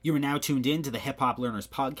You are now tuned in to the Hip Hop Learners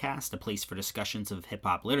Podcast, a place for discussions of hip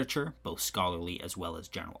hop literature, both scholarly as well as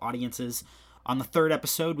general audiences. On the third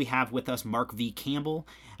episode, we have with us Mark V. Campbell.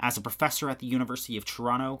 As a professor at the University of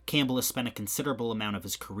Toronto, Campbell has spent a considerable amount of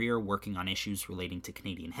his career working on issues relating to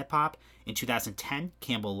Canadian hip hop. In 2010,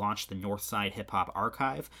 Campbell launched the Northside Hip Hop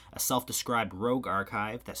Archive, a self-described rogue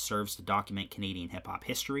archive that serves to document Canadian hip hop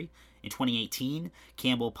history. In 2018,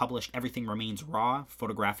 Campbell published Everything Remains Raw,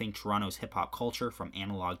 photographing Toronto's hip-hop culture from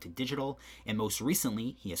analog to digital, and most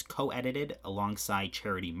recently, he has co-edited, alongside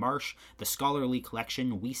Charity Marsh, the scholarly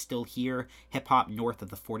collection We Still Hear, Hip-Hop North of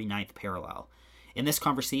the 49th Parallel. In this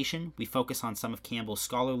conversation, we focus on some of Campbell's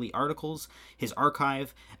scholarly articles, his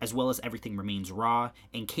archive, as well as Everything Remains Raw,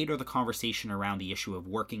 and cater the conversation around the issue of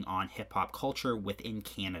working on hip-hop culture within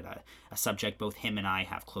Canada, a subject both him and I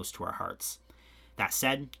have close to our hearts. That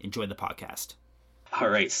said, enjoy the podcast. All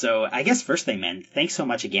right, so I guess first thing, man, thanks so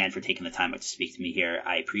much again for taking the time out to speak to me here.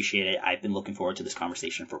 I appreciate it. I've been looking forward to this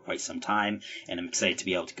conversation for quite some time, and I'm excited to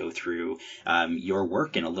be able to go through your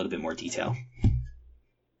work in a little bit more detail.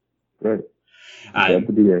 Great. Glad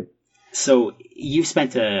to be here. So you've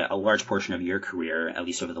spent a large portion of your career, at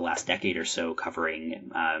least over the last decade or so,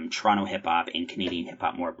 covering Toronto hip-hop and Canadian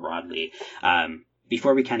hip-hop more broadly.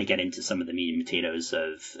 Before we kind of get into some of the meat and potatoes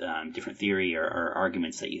of different theory or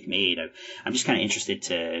arguments that you've made, I'm just kind of interested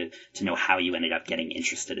to know how you ended up getting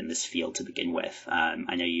interested in this field to begin with.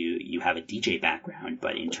 I know you have a DJ background,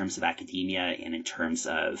 but in terms of academia and in terms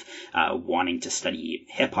of wanting to study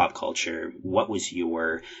hip-hop culture, what was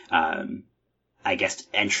your,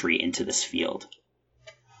 entry into this field?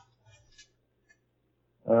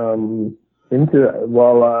 I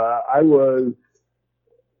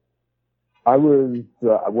was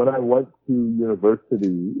when I went to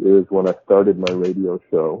university is when I started my radio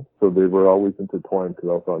show. So they were always intertwined because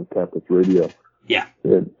I was on campus radio. Yeah.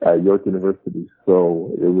 At York University.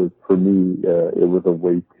 So it was, for me, it was a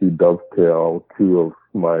way to dovetail two of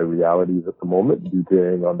my realities at the moment,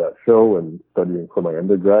 DJing on that show and studying for my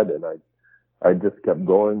undergrad. And I just kept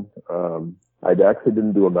going. I actually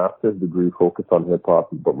didn't do a master's degree focused on hip hop,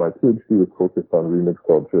 but my PhD was focused on remix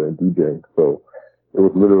culture and DJing. So it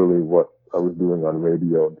was literally what I was doing on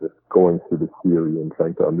radio, just going through the theory and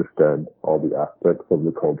trying to understand all the aspects of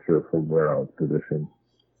the culture from where I was positioned.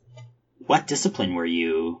 What discipline were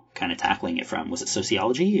you kind of tackling it from? Was it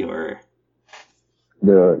sociology or?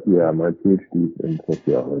 Yeah, my PhD in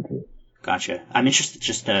sociology. Gotcha. I'm interested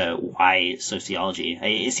just why sociology.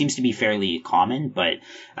 It seems to be fairly common, but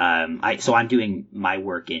I'm doing my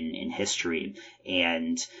work in history,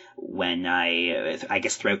 and when I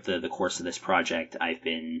guess throughout the course of this project, I've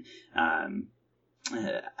been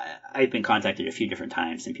contacted a few different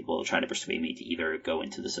times, and people try to persuade me to either go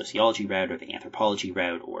into the sociology route or the anthropology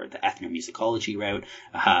route or the ethnomusicology route.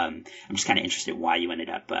 I'm just kind of interested why you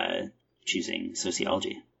ended up choosing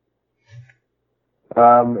sociology.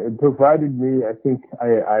 It provided me, I think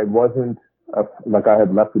I wasn't, I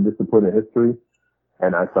had left the discipline of history,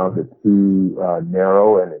 and I found it too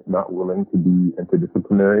narrow and not willing to be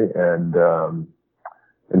interdisciplinary. And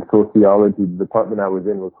in sociology, the department I was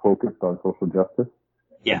in was focused on social justice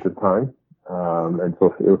at the time. And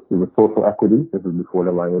so it was social equity. This was before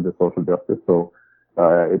the language of social justice. So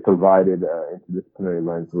it provided an interdisciplinary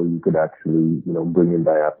lens where you could actually, bring in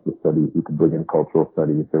diaspora studies, you could bring in cultural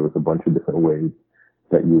studies. There was a bunch of different ways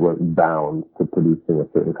that you weren't bound to producing a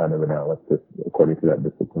certain kind of analysis according to that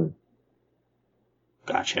discipline.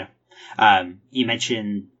 Gotcha. You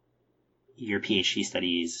mentioned your PhD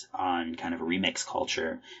studies on kind of remix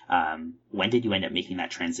culture. When did you end up making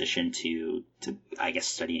that transition to I guess,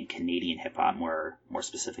 studying Canadian hip hop more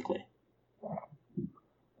specifically?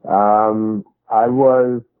 While I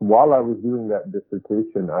was doing that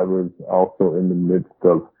dissertation, I was also in the midst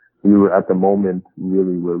of, we were at the moment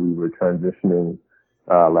really where we were transitioning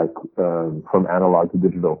from analog to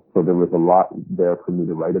digital. So there was a lot there for me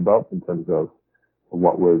to write about in terms of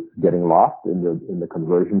what was getting lost in the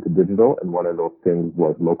conversion to digital. And one of those things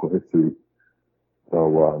was local history.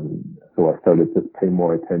 So I started to pay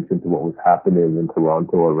more attention to what was happening in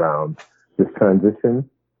Toronto around this transition,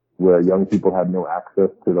 where young people had no access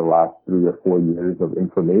to the last 3 or 4 years of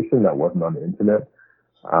information that wasn't on the internet.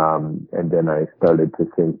 And then I started to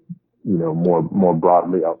think, more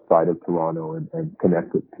broadly outside of Toronto and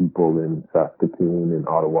connect with people in Saskatoon and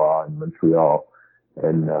Ottawa and Montreal,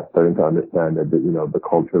 and starting to understand that, the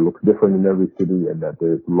culture looks different in every city and that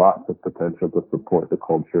there's lots of potential to support the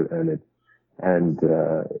culture and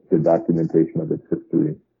the documentation of its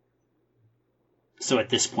history. So at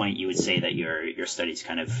this point, you would say that your studies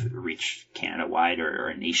kind of reach Canada-wide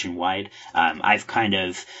or nationwide.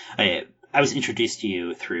 I was introduced to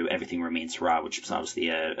you through Everything Remains Raw, which was obviously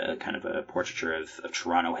a kind of a portraiture of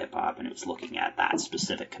Toronto hip hop, and it was looking at that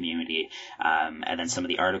specific community. And then some of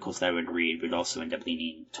the articles that I would read would also end up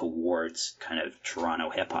leaning towards kind of Toronto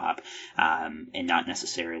hip hop, and not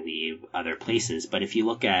necessarily other places. But if you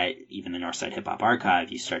look at even the Northside Hip Hop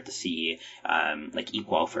Archive, you start to see, like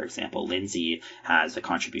Equal, for example, Lindsay has a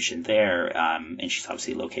contribution there, and she's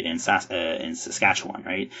obviously located in Saskatchewan,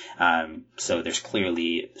 right? So there's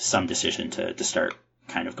clearly some decision to start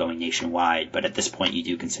kind of going nationwide, but at this point you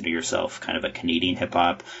do consider yourself kind of a Canadian hip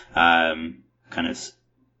hop kind of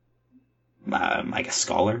I guess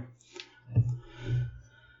scholar.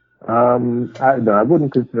 I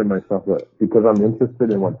wouldn't consider myself because I'm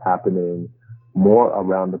interested in what's happening more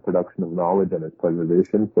around the production of knowledge and its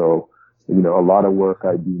preservation. So, a lot of work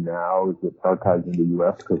I do now is with archives in the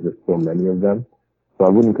U.S. because there's so many of them. So I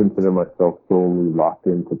wouldn't consider myself solely locked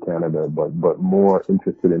into Canada, but more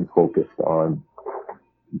interested and focused on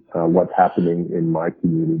what's happening in my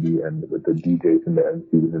community and with the DJs and the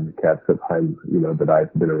MCs and the cats that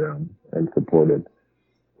I've been around and supported.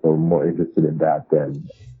 So I'm more interested in that than,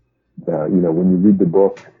 when you read the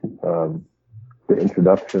book, the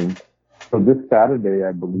introduction. So this Saturday,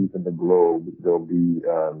 I believe in the Globe, there'll be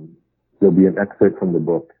an excerpt from the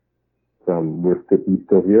book from We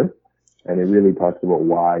Still Here. And it really talks about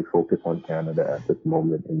why focus on Canada at this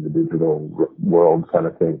moment in the digital world kind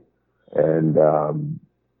of thing. And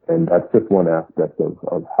that's just one aspect of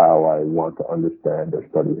how I want to understand or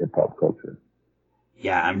study hip hop culture.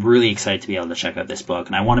 Yeah, I'm really excited to be able to check out this book,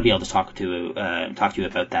 and I want to be able to talk to you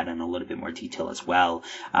about that in a little bit more detail as well.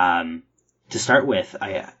 To start with,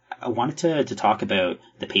 I wanted to talk about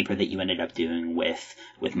the paper that you ended up doing with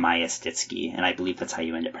Maya Stitsky, and I believe that's how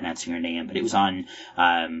you end up pronouncing her name, but it was on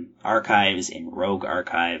archives and rogue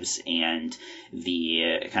archives and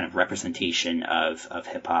the kind of representation of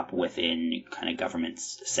hip-hop within kind of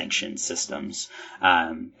government-sanctioned systems.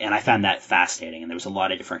 And I found that fascinating, and there was a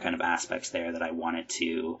lot of different kind of aspects there that I wanted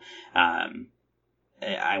to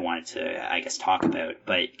I guess, talk about.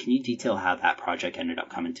 But can you detail how that project ended up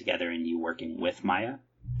coming together and you working with Maya?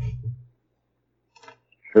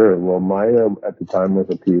 Sure. Well, Maya at the time was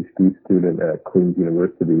a PhD student at Queen's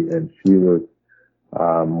University, and she was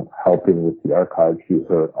helping with the archive.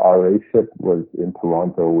 Her RA-ship was in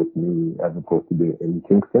Toronto with me as opposed to being in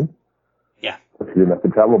Kingston. Yeah. So she didn't have to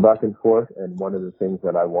travel back and forth. And one of the things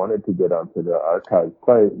that I wanted to get onto the archive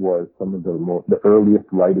site was some of the earliest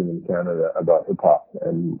writing in Canada about hip hop.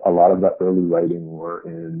 And a lot of that early writing were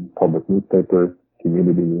in public newspapers,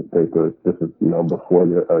 community newspapers. This is, before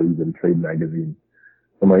there are even trade magazines.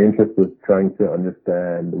 So my interest was trying to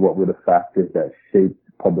understand what were the factors that shaped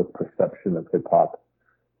public perception of hip hop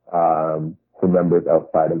for members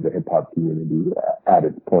outside of the hip hop community at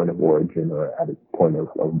its point of origin or at its point of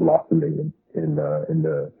blossoming in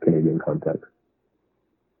the Canadian context.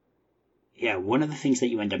 Yeah, one of the things that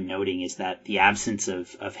you end up noting is that the absence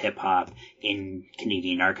of hip hop in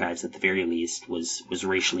Canadian archives, at the very least, was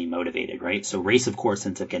racially motivated, right? So race, of course,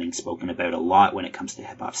 ends up getting spoken about a lot when it comes to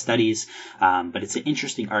hip hop studies, but it's an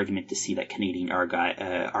interesting argument to see that Canadian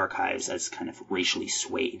archives as kind of racially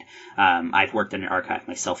swayed. I've worked in an archive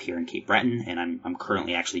myself here in Cape Breton, and I'm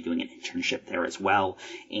currently actually doing an internship there as well.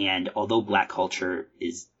 And although Black culture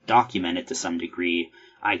is documented to some degree,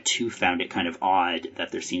 I too found it kind of odd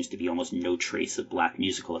that there seems to be almost no trace of Black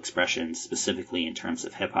musical expression, specifically in terms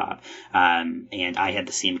of hip hop. And I had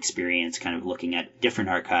the same experience kind of looking at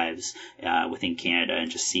different archives within Canada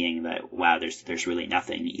and just seeing that, wow, there's really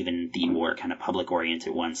nothing. Even the more kind of public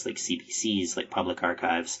oriented ones like CBCs, like public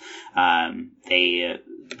archives, they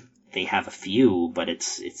have a few, but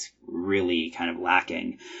it's really kind of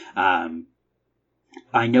lacking.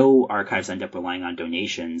 I know archives end up relying on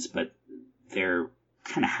donations, but there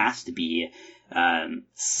kind of has to be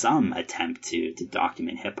some attempt to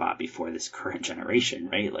document hip hop before this current generation,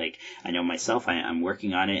 right? Like, I know myself, I'm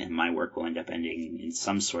working on it, and my work will end up ending in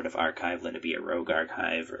some sort of archive, let it be a rogue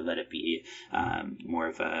archive or let it be more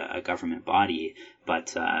of a government body.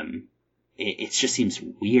 But it just seems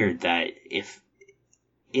weird that if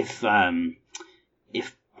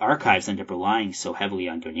archives end up relying so heavily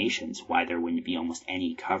on donations, why there wouldn't be almost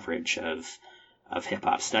any coverage of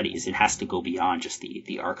hip-hop studies. It has to go beyond just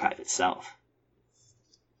the archive itself.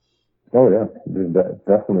 Oh, yeah. That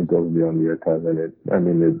definitely goes beyond the archive. And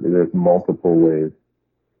there's multiple ways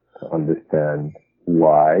to understand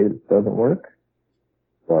why it doesn't work.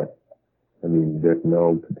 But, there's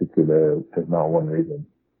not one reason,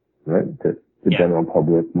 right? The general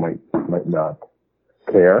public might not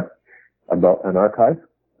care about an archive.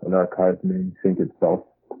 An archive may think itself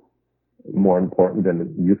more important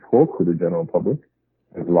than useful to the general public.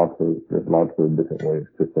 there's lots of different ways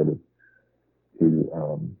to sort of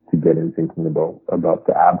to get in thinking about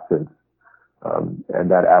the absence. And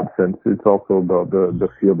that absence, it's also about the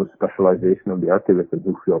field of specialization of the archivist and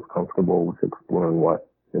who feels comfortable with exploring what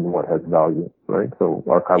has value, right? So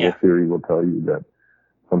archival theory will tell you that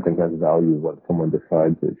something has value when someone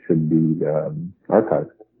decides it should be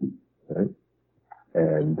archived, right?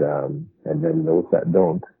 And then those that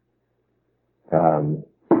don't,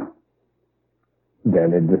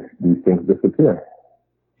 then these things disappear.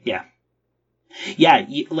 Yeah. Yeah,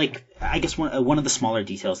 I guess one of the smaller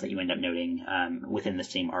details that you end up noting within the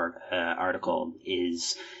same article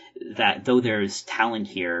is that though there's talent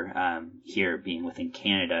here, here being within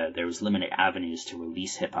Canada, there was limited avenues to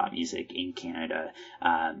release hip hop music in Canada.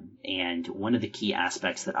 And one of the key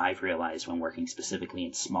aspects that I've realized when working specifically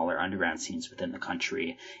in smaller underground scenes within the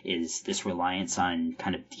country is this reliance on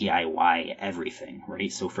kind of DIY everything,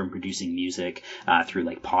 right? So from producing music through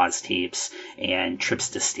like pause tapes and trips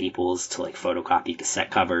to Staples to like photocopy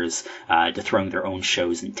cassette covers, to throwing their own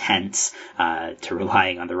shows in tents, to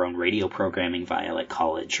relying on their own radio programming via like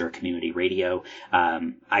college or community radio.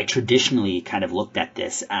 I traditionally kind of looked at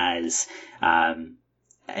this as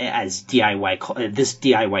DIY, this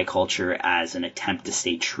DIY culture as an attempt to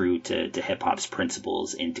stay true to hip hop's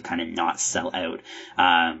principles and to kind of not sell out.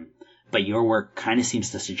 But your work kind of seems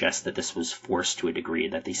to suggest that this was forced to a degree,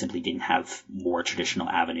 that they simply didn't have more traditional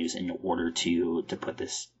avenues in order to put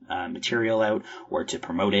this material out or to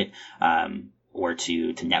promote it, or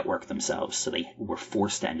to network themselves. So they were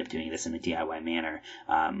forced to end up doing this in a DIY manner.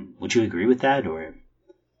 Would you agree with that, or?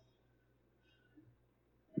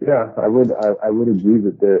 Yeah, I would agree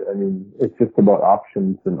with that. I mean, it's just about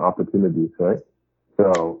options and opportunities, right?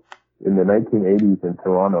 So in the 1980s in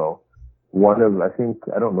Toronto,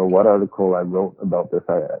 I don't know what article I wrote about this.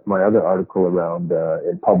 My other article around,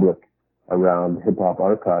 in public around hip hop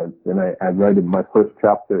archives, and I write in my first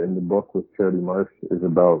chapter in the book with Charity Marsh is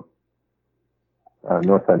about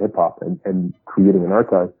Northside hip hop and creating an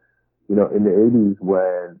archive. You know, in the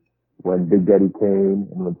 80s when Big Daddy Kane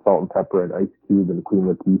and when Salt and Pepper and Ice Cube and Queen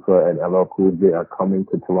Latifah and LL Cool J are coming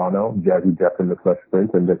to Toronto, Jazzy Jeff and the Fresh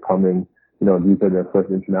Prince, and they're coming, you know, these are their first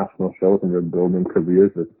international shows and they're building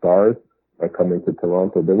careers as stars, are coming to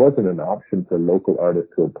Toronto. There wasn't an option for local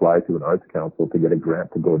artists to apply to an arts council to get a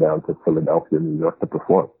grant to go down to Philadelphia, New York to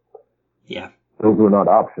perform. Yeah. Those were not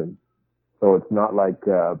options. So it's not like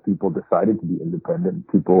people decided to be independent.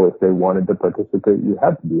 People, if they wanted to participate, you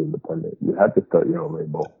had to be independent. You had to start your own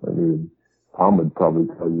label. I mean, Tom would probably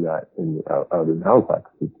tell you that out in Halifax.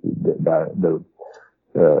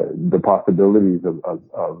 The possibilities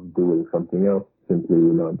of doing something else simply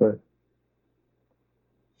were not there.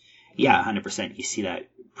 Yeah, 100%. You see that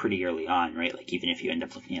pretty early on, right? Like even if you end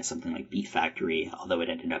up looking at something like Beat Factory, although it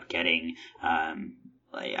ended up getting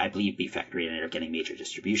I believe Beat Factory ended up getting major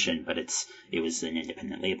distribution, but it was an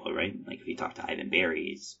independent label, right? Like if you talk to Ivan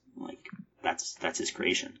Barry, like that's his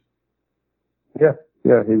creation. Yeah,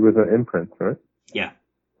 he was an imprint, right? Yeah.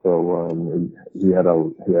 So he had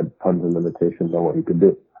tons of limitations on what he could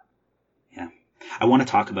do. Yeah. I want to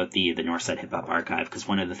talk about the Northside Hip Hop Archive, because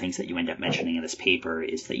one of the things that you end up mentioning in this paper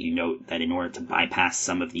is that you note that in order to bypass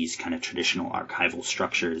some of these kind of traditional archival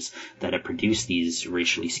structures that have produced these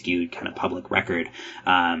racially skewed kind of public record,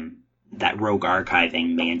 that rogue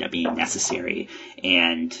archiving may end up being necessary.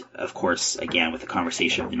 And of course, again, with the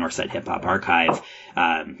conversation of the Northside Hip Hop Archive,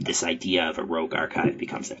 this idea of a rogue archive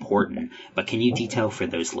becomes important. But can you detail for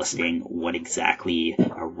those listening what exactly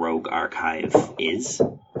a rogue archive is?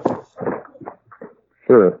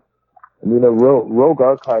 Sure. I mean, a rogue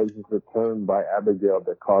archives is a term by Abigail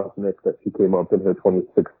de Cosmic that she came up in her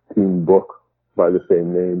 2016 book by the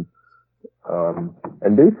same name.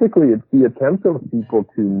 And basically it's the attempt of people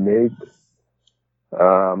to make,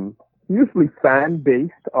 usually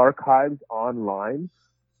fan-based archives online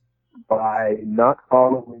by not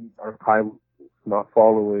following archival, not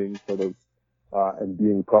following sort of, and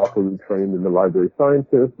being properly trained in the library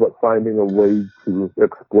sciences, but finding a way to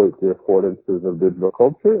exploit the affordances of digital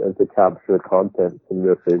culture and to capture content from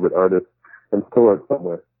their favorite artists and store it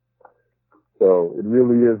somewhere. So it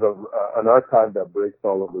really is an archive that breaks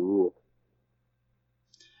all of the rules.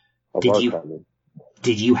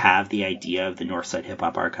 Did you have the idea of the Northside Hip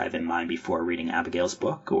Hop Archive in mind before reading Abigail's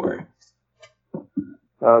book, or?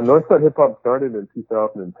 Northside Hip Hop started in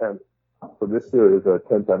 2010, so this year is our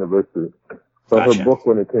 10th anniversary. So Gotcha. Her book,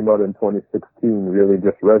 when it came out in 2016, really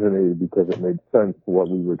just resonated because it made sense to what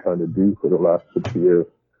we were trying to do for the last 6 years,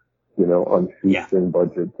 you know, on shoestring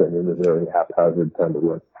budgets and in a very haphazard kind of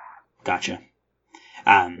way. Gotcha.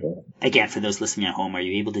 Again, for those listening at home, are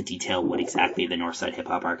you able to detail what exactly the Northside Hip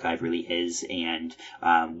Hop Archive really is, and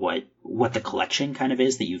what the collection kind of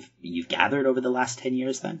is that you've gathered over the last 10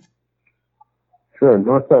 years? Then. Sure.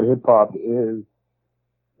 Northside Hip Hop is,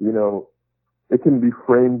 it can be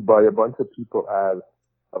framed by a bunch of people as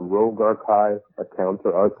a rogue archive, a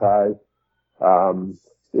counter archive.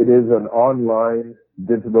 It is an online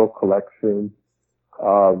digital collection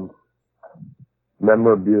of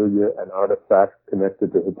memorabilia and artifacts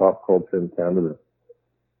connected to hip hop culture in Canada.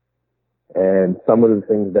 And some of the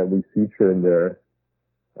things that we feature in there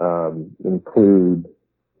include,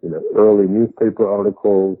 early newspaper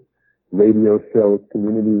articles, radio shows,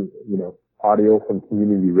 community, audio from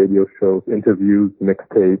community radio shows, interviews,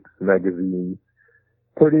 mixtapes, magazines,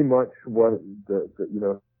 pretty much what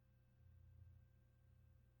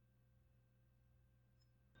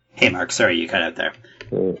Hey, Mark, sorry you cut out there.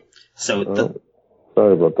 Sorry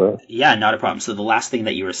about that. Yeah, not a problem. So the last thing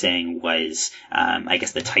that you were saying was, I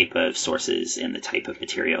guess, the type of sources and the type of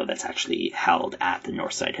material that's actually held at the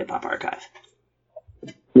Northside Hip Hop Archive.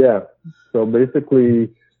 Yeah. So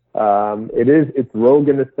basically, it's rogue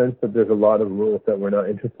in the sense that there's a lot of rules that we're not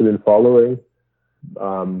interested in following.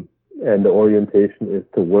 And the orientation is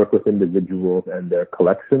to work with individuals and their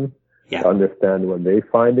collection to understand what they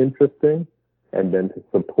find interesting, and then to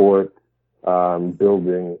support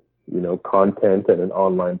building, content and an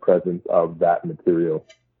online presence of that material.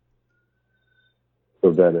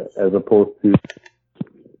 So that as opposed to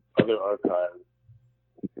other archives,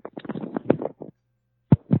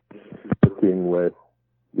 working with,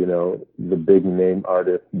 the big name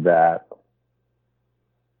artists that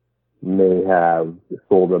may have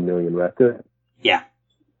sold 1 million records. Yeah.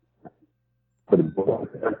 But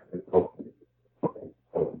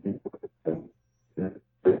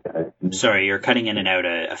sorry, you're cutting in and out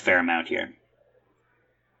a fair amount here.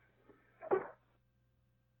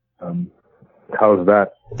 How's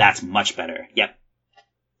that? That's much better. Yep.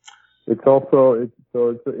 It's also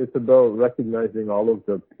it's about recognizing all of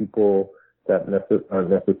the people that aren't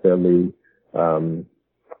necessarily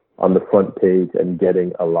on the front page and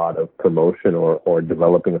getting a lot of promotion or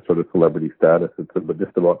developing a sort of celebrity status. It's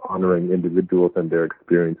just about honoring individuals and their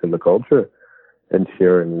experience in the culture and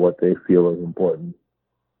sharing what they feel is important.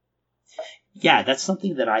 Yeah, that's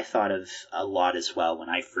something that I thought of a lot as well when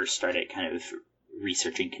I first started kind of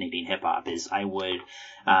researching Canadian hip hop. Is I would,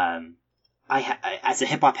 as a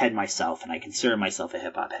hip hop head myself, and I consider myself a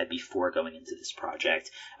hip hop head before going into this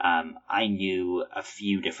project, I knew a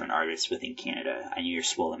few different artists within Canada. I knew your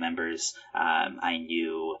Swollen members. I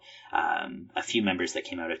knew a few members that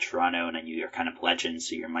came out of Toronto, and I knew your kind of legends,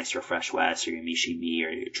 so your Maestro Fresh West or your Mishi Me or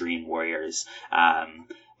your Dream Warriors.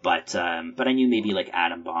 But I knew maybe like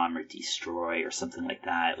Atom Bomb or Destroy or something like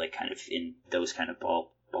that, like kind of in those kind of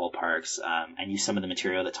ballparks. I knew some of the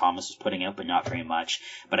material that Thomas was putting out, but not very much.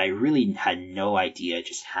 But I really had no idea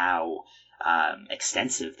just how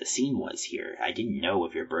extensive the scene was here. I didn't know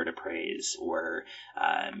of your Bird of Praise or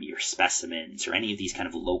your Specimens or any of these kind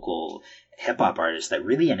of local hip hop artists that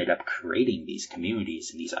really ended up creating these communities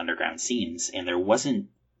and these underground scenes. And there wasn't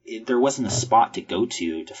a spot to go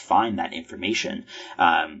to find that information.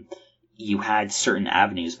 You had certain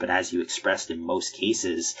avenues, but as you expressed, in most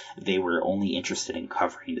cases, they were only interested in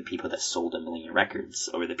covering the people that sold 1 million records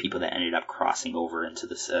or the people that ended up crossing over into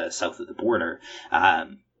the south of the border.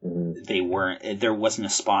 There wasn't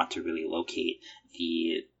a spot to really locate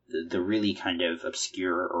the really kind of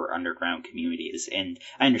obscure or underground communities. And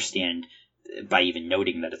I understand by even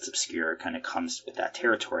noting that it's obscure kind of comes with that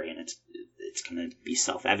territory, and it's going to be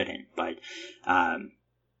self-evident, but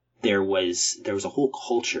there was a whole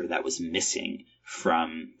culture that was missing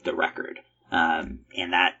from the record, and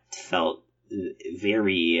that felt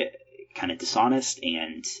very kind of dishonest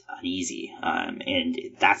and uneasy, and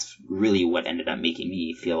that's really what ended up making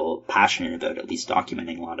me feel passionate about at least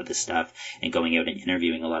documenting a lot of this stuff and going out and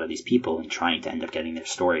interviewing a lot of these people and trying to end up getting their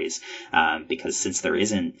stories, because since there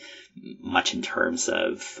isn't much in terms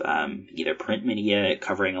of either print media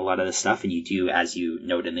covering a lot of this stuff, and you do, as you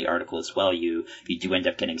note in the article as well, you do end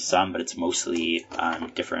up getting some, but it's mostly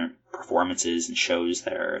different performances and shows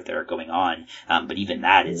that are going on, but even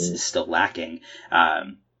that is still lacking.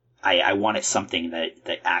 I wanted something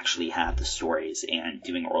that actually had the stories, and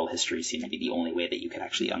doing oral history seemed to be the only way that you could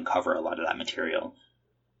actually uncover a lot of that material.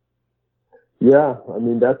 Yeah, I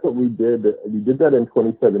mean, that's what we did. We did that in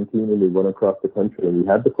 2017 when we went across the country, and we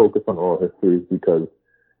had to focus on oral histories because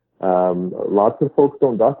lots of folks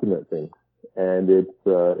don't document things, and it's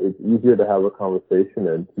easier to have a conversation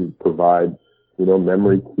and to provide,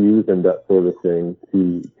 memory cues and that sort of thing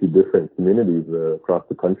to different communities across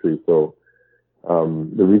the country. So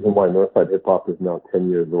The reason why Northside Hip Hop is now 10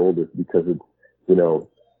 years old is because it's, you know,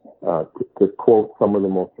 to quote some of the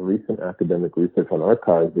most recent academic research on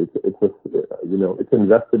archives, it's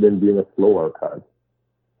invested in being a slow archive,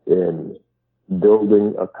 in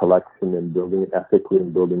building a collection and building it ethically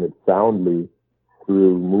and building it soundly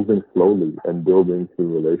through moving slowly and building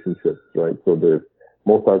through relationships, right? So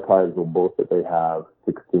most archives will boast that they have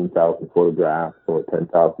 16,000 photographs or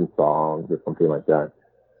 10,000 songs or something like that.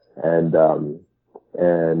 And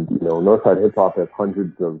you know, Northside Hip Hop has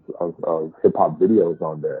hundreds of hip hop videos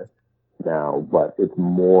on there now, but it's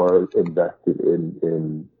more invested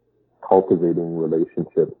in cultivating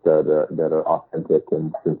relationships that are authentic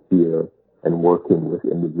and sincere, and working with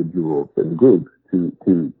individuals and groups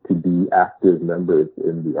to be active members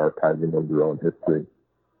in the archiving of their own history.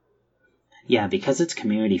 Yeah, because it's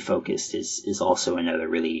community focused is also another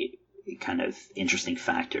really kind of interesting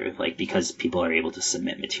factor, like because people are able to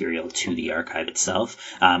submit material to the archive itself.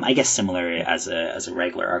 I guess similar as a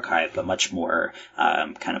regular archive, but much more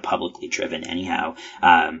kind of publicly driven anyhow.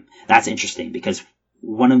 That's interesting because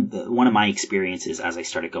one of my experiences as I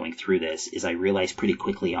started going through this is I realized pretty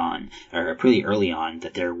early on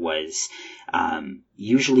that there was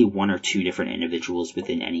usually one or two different individuals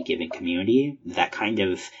within any given community that kind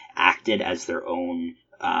of acted as their own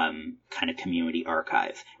kind of community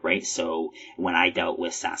archive, right? So when I dealt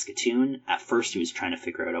with Saskatoon, at first it was trying to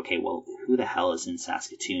figure out, okay, well, who the hell is in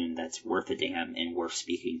Saskatoon that's worth a damn and worth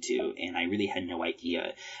speaking to? And I really had no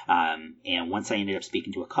idea. And once I ended up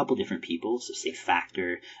speaking to a couple different people, so say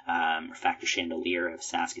Factor, or Factor Chandelier of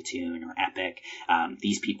Saskatoon, or Epic,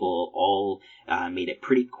 these people all made it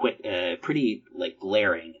pretty quick, pretty like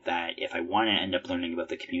glaring that if I want to end up learning about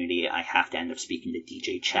the community, I have to end up speaking to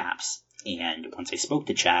DJ Chaps. And once I spoke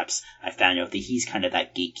to Chaps, I found out that he's kind of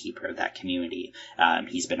that gatekeeper of that community.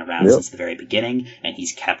 He's been around since the very beginning, and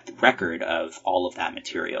he's kept record of all of that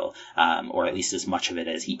material, or at least as much of it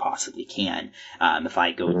as he possibly can. If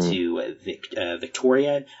I go to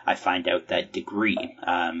Victoria, I find out that Degree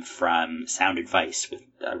from Sound Advice,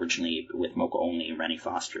 originally with Mocha Only, Rennie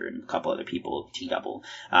Foster, and a couple other people, T-Double,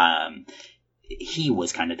 he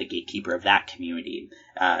was kind of the gatekeeper of that community.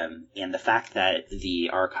 And the fact that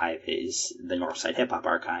the archive the Northside Hip Hop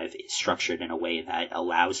Archive is structured in a way that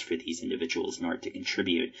allows for these individuals in order to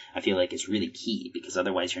contribute, I feel like is really key, because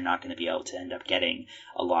otherwise you're not going to be able to end up getting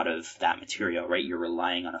a lot of that material, right? You're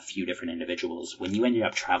relying on a few different individuals. When you ended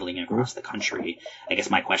up traveling across the country, I guess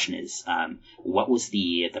my question is, what was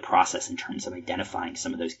the process in terms of identifying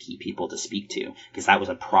some of those key people to speak to? Because that was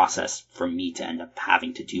a process for me to end up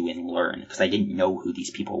having to do and learn, because I didn't know who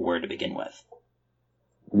these people were to begin with.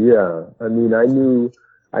 Yeah, I mean, I knew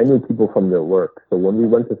people from their work. So when we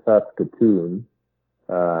went to Saskatoon,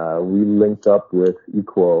 we linked up with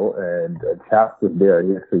Equal, and Chaps was there.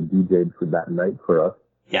 He actually DJ'd for that night for us.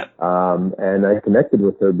 Yep. And I connected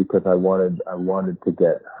with her because I wanted to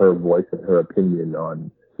get her voice and her opinion on,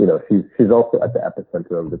 you know, she's also at the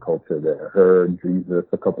epicenter of the culture there. Her, Jesus,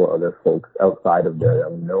 a couple of other folks outside of there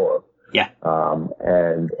that we know of. Yeah.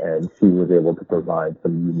 And she was able to provide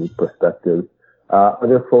some unique perspectives.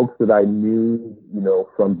 Other folks that I knew, you know,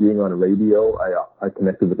 from being on radio, I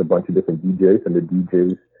connected with a bunch of different DJs, and the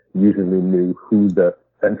DJs usually knew who the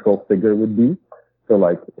central figure would be. So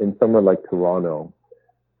like in somewhere like Toronto,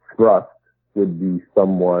 Thrust would be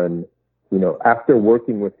someone, you know, after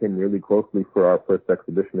working with him really closely for our first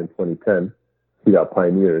exhibition in 2010, he got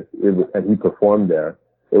Pioneers, and he performed there.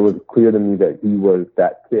 It was clear to me that he was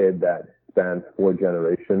that kid that spans 4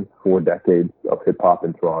 generations, 4 decades of hip hop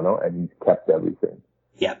in Toronto, and he's kept everything.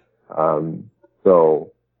 Yeah.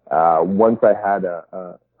 So once I had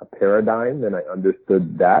a paradigm and I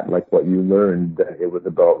understood that, like what you learned, that it was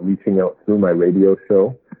about reaching out through my radio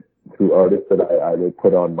show, through artists that I either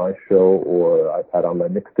put on my show or I've had on my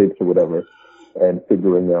mixtapes or whatever, and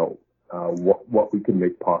figuring out what we could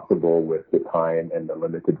make possible with the time and the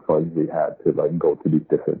limited funds we had to like go to these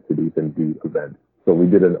different cities and do events. So we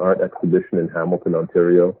did an art exhibition in Hamilton,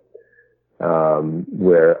 Ontario,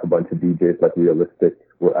 where a bunch of DJs like Realistic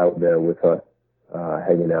were out there with us,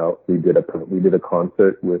 hanging out. We did a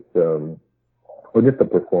concert with, or just a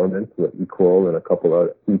performance with Equal and a couple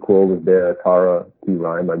of, Equal was there, Tara T.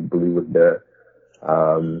 Rhyme, I believe, was there.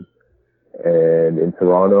 And in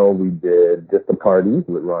Toronto, we did just a party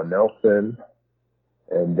with Ron Nelson.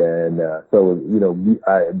 And then, so, you know, we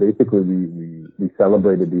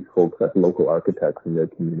celebrated these folks as local architects in their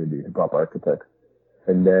community, hip hop architects.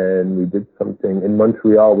 And then we did something in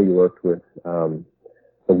Montreal. We worked with, the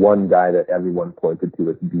one guy that everyone pointed to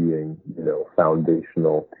as being, you know,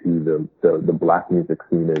 foundational to the black music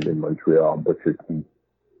scene in Montreal, Butcher T.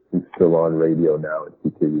 who's still on radio now at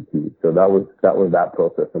CKUT. So that was that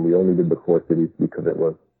process, and we only did the 4 cities because it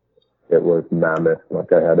was mammoth.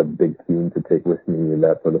 Like, I had a big team to take with me and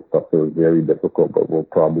that sort of stuff. So it was very difficult, but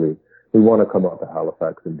we want to come out to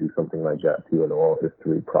Halifax and do something like that too, an oral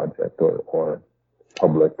history project or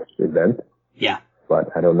public event. Yeah. But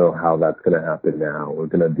I don't know how that's going to happen now. We're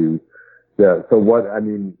going to do, to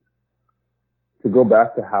go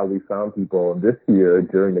back to how we found people this year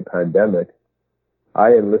during the pandemic,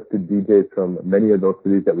 I enlisted DJs from many of those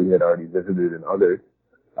cities that we had already visited and others,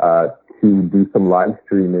 to do some live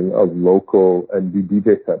streaming of local and do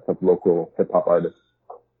DJ sets of local hip hop artists.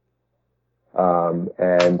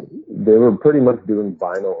 And they were pretty much doing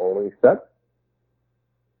vinyl only sets.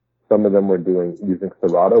 Some of them were using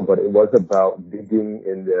Serato, but it was about digging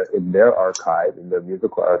in their archive, in their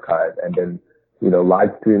musical archive, and then,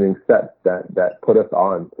 live streaming sets that put us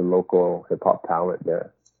on to local hip hop talent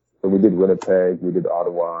there. So we did Winnipeg, we did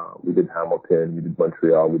Ottawa, we did Hamilton, we did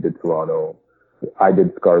Montreal, we did Toronto, I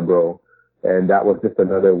did Scarborough. And that was just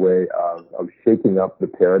another way of shaking up the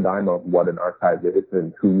paradigm of what an archive is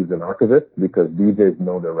and who's an archivist, because DJs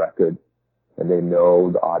know their records and they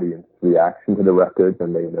know the audience reaction to the records,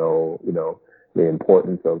 and they know, the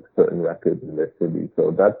importance of certain records in their city.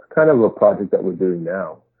 So that's kind of a project that we're doing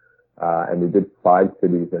now. And we did 5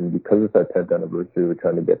 cities, and because it's our 10th anniversary, we're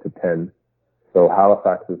trying to get to 10. So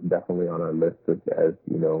Halifax is definitely on our list as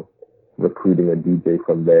recruiting a DJ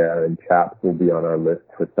from there, and Chaps will be on our list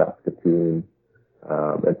for Saskatoon,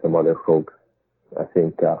 and some other folks. I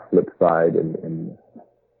think Flipside in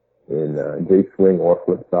J Swing or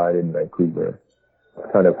Flipside in Vancouver.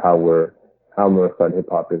 That's kind of how Northside Hip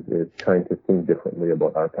Hop is trying to think differently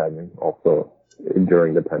about archiving also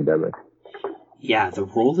during the pandemic. Yeah, the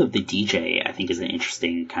role of the DJ, I think, is an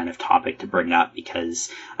interesting kind of topic to bring up, because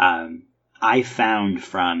I found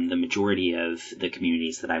from the majority of the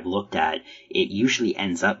communities that I've looked at, it usually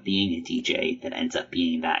ends up being a DJ that ends up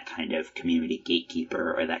being that kind of community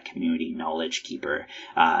gatekeeper or that community knowledge keeper.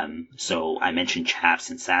 So I mentioned Chaps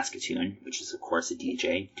in Saskatoon, which is, of course, a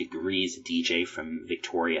DJ. Degree is a DJ from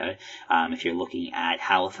Victoria. If you're looking at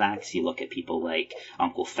Halifax, you look at people like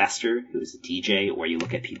Uncle Fester, who's a DJ, or you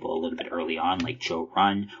look at people a little bit early on like Joe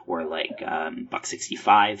Run, or like Buck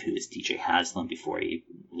 65, who is DJ Haslam before he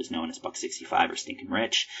was known as Buck 65 or Stinkin'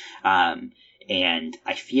 Rich. And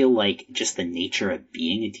I feel like just the nature of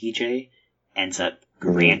being a DJ ends up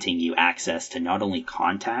granting you access to not only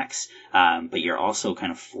contacts, but you're also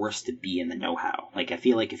kind of forced to be in the know-how. Like, I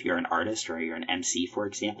feel like if you're an artist or you're an MC, for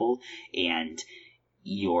example, and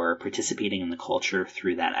you're participating in the culture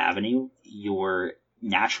through that avenue, you're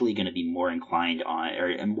naturally going to be more inclined on,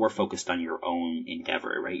 or more focused on your own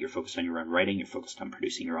endeavor, right? You're focused on your own writing, you're focused on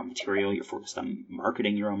producing your own material, you're focused on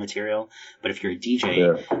marketing your own material. But if you're a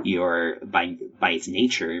DJ, you're by its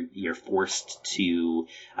nature, you're forced to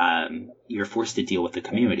deal with the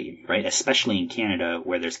community, right? Especially in Canada,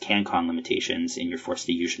 where there's CanCon limitations, and you're forced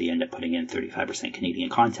to usually end up putting in 35% Canadian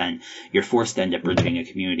content. You're forced to end up bridging a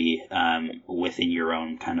community within your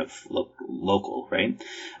own kind of local, right?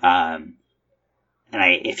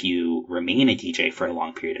 And if you remain a DJ for a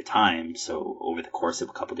long period of time, so over the course of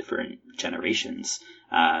a couple different generations,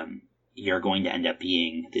 you're going to end up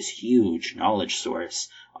being this huge knowledge source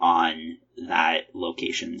on that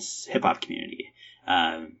location's hip-hop community.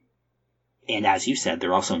 And as you said,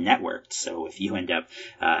 they're also networked. So if you end up,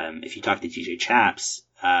 if you talk to DJ Chaps,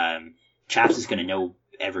 Chaps is going to know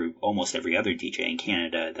almost every other DJ in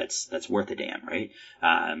Canada that's worth a damn, right?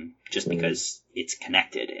 Just because it's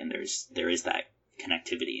connected, and there is that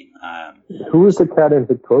connectivity. Who was the cat in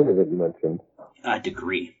Victoria that you mentioned?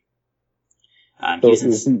 Degree. So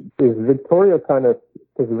is Victoria because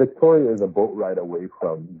Victoria is a boat ride away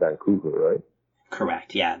from Vancouver, right?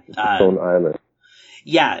 Correct. Yeah. It's its own island.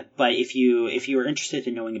 Yeah, but if you are interested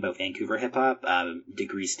in knowing about Vancouver hip hop,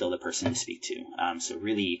 Degree's still the person to speak to. So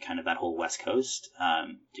really, kind of that whole West Coast,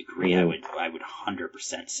 Degree, I would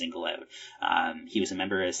 100% single out. He was a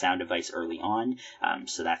member of Sound Advice early on,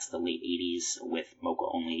 so that's the late '80s with Mocha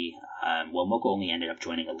Only. Mocha Only ended up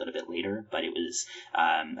joining a little bit later, but it was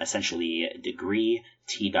essentially Degree,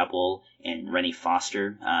 T-Double, and Rennie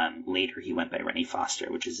Foster. Later he went by Rennie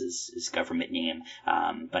Foster, which is his government name,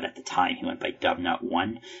 but at the time he went by Dubnut1,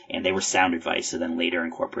 and they were Sound Advice, so then later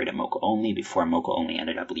incorporated Mocha Only, before Mocha Only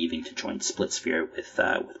ended up leaving to join Split Sphere with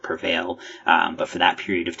Prevail. But for that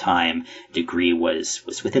period of time, Degree was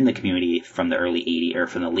within the community from the late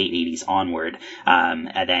 80s onward,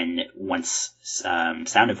 and then once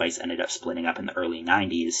Sound Advice ended up splitting up in the early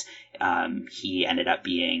 90s, he ended up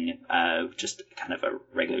being just kind of a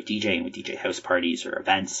regular DJ and would DJ house parties or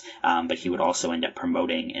events, but he would also end up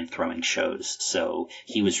promoting and throwing shows. So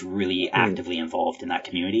he was really actively involved in that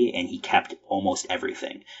community, and he kept almost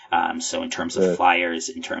everything. So in terms of flyers,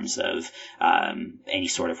 in terms of any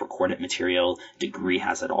sort of recorded material, Degree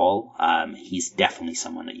has it all. He's definitely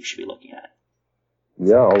someone that you should be looking at.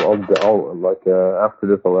 Yeah, I'll like after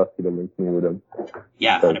this, I'll ask you to link me with him.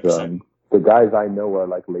 Yeah, 100%. The guys I know are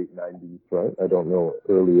like late 90s, right? I don't know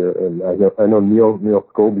earlier, and I know Neil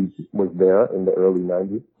Scobie was there in the early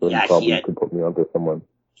 90s, so he probably could put me onto someone.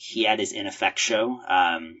 He had his In Effect show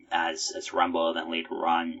as Rumble, then later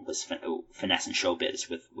on was Finesse and Showbiz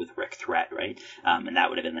with Rick Threat, right? And that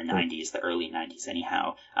would have been the 90s, the early 90s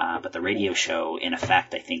anyhow. But the radio show, In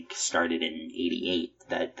Effect, I think started in 88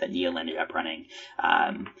 that Neil ended up running.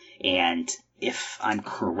 And if I'm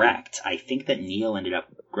correct, I think that Neil ended up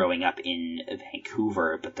growing up in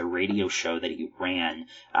Vancouver, but the radio show that he ran,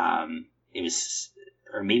 it was...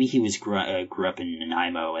 or maybe he grew up in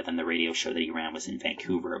Nanaimo, and then the radio show that he ran was in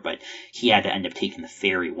Vancouver, but he had to end up taking the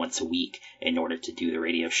ferry once a week in order to do the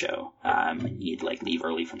radio show. He'd like leave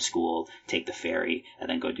early from school, take the ferry, and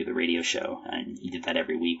then go do the radio show. And he did that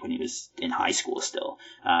every week when he was in high school still.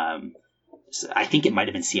 So I think it might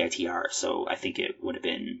have been CITR, so I think it would have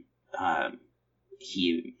been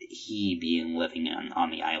he being living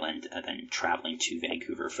on the island and then traveling to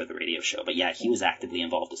Vancouver for the radio show. But yeah, he was actively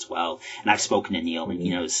involved as well. And I've spoken to Neil, and he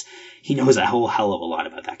knows a whole hell of a lot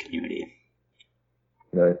about that community.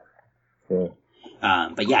 Nice. Yeah.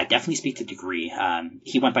 But yeah, definitely speak to Degree.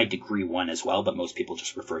 He went by Degree 1 as well, but most people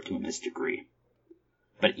just refer to him as Degree.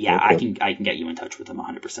 But yeah, okay. I can get you in touch with him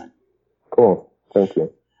 100%. Cool. Thank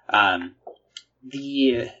you.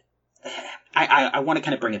 I want to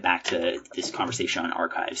kind of bring it back to this conversation on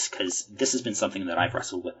archives, because this has been something that I've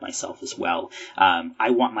wrestled with myself as well. I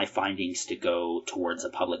want my findings to go towards a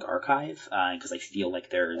public archive, because I feel like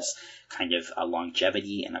there's kind of a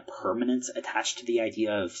longevity and a permanence attached to the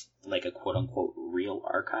idea of like a quote-unquote real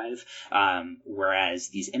archive, whereas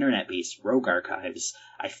these internet-based rogue archives,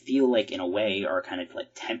 I feel like in a way are kind of like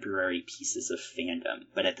temporary pieces of fandom.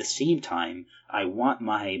 But at the same time, I want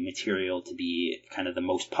my material to be kind of the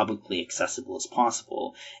most publicly accessible as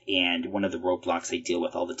possible. And one of the roadblocks I deal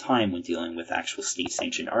with all the time when dealing with actual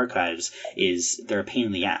state-sanctioned archives is they're a pain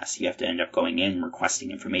in the ass. You have to end up going in,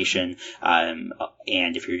 requesting information,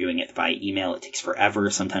 and if you're doing it via email, it takes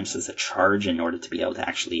forever. Sometimes there's a charge in order to be able to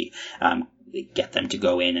actually get them to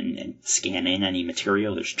go in and scan in any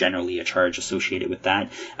material. There's generally a charge associated with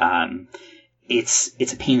that.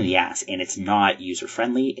 It's a pain in the ass, and it's not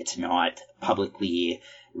user-friendly. It's not publicly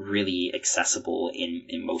really accessible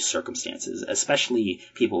in most circumstances, especially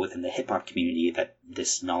people within the hip-hop community that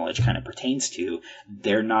this knowledge kind of pertains to.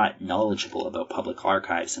 They're not knowledgeable about public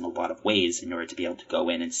archives in a lot of ways in order to be able to go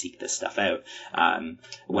in and seek this stuff out.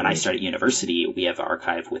 When I started university, we have an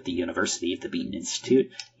archive with the University of the Beaton Institute,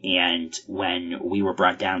 and when we were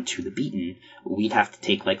brought down to the Beaton, we'd have to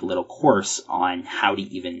take like a little course on how to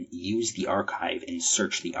even use the archive and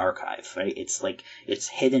search the archive, right? It's like it's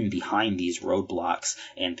hidden behind these roadblocks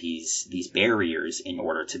and these barriers in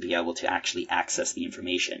order to be able to actually access the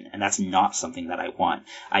information. And that's not something that I want.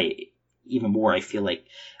 I feel like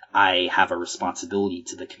I have a responsibility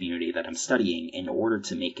to the community that I'm studying in order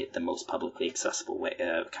to make it the most publicly accessible way,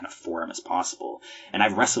 kind of forum as possible. And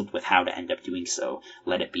I've wrestled with how to end up doing so.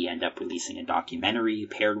 Let it be end up releasing a documentary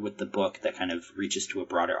paired with the book that kind of reaches to a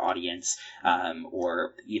broader audience,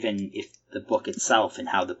 or even if the book itself and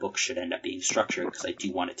how the book should end up being structured, because I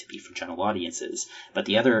do want it to be for general audiences. But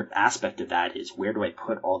the other aspect of that is, where do I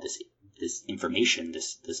put all this information,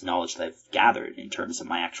 this knowledge that I've gathered in terms of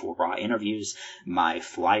my actual raw interviews, my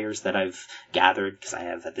flyers that I've gathered, because I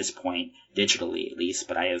have at this point, digitally at least,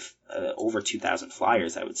 but I have over 2,000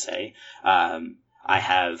 flyers, I would say. I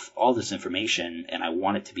have all this information and I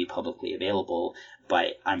want it to be publicly available,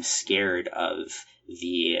 but I'm scared of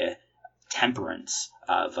the temperance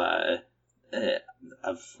of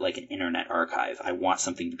like an internet archive. I want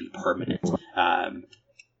something to be permanent.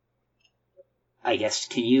 I guess,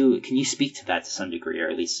 can you speak to that to some degree, or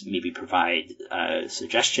at least maybe provide a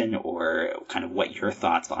suggestion or kind of what your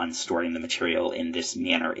thoughts on storing the material in this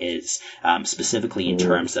manner is, specifically in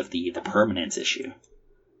terms of the permanence issue?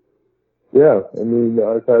 Yeah, I mean,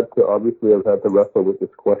 I've had to wrestle with this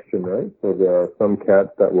question, right? So there are some cats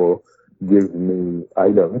that will give me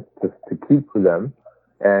items to keep for them,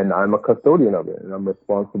 and I'm a custodian of it, and I'm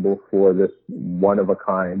responsible for this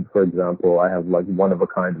one-of-a-kind. For example, I have like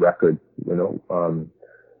one-of-a-kind records,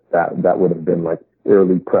 that would have been like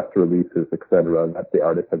early press releases, etc., that the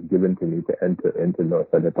artist has given to me to enter into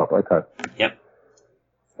Northside Hip Hop Archive. Yep.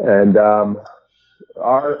 And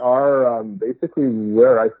Basically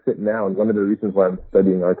where I sit now, and one of the reasons why I'm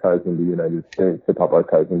studying archives in the United States, hip hop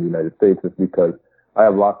archives in the United States, is because I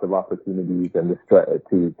have lots of opportunities and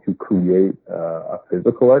to create a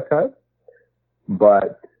physical archive.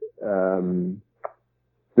 But the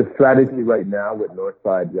strategy right now with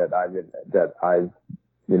Northside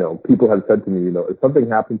people have said to me, if something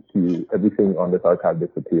happens to you, everything on this archive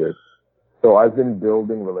disappears. So I've been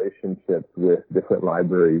building relationships with different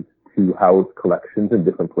libraries to house collections in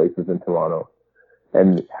different places in Toronto,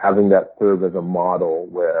 and having that serve as a model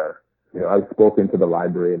where, I've spoken to the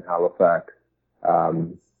library in Halifax,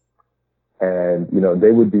 and,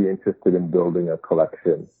 they would be interested in building a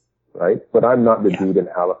collection, right? But I'm not the dude in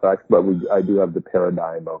Halifax, but I do have the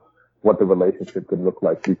paradigm of what the relationship could look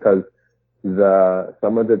like, because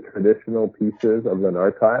some of the traditional pieces of an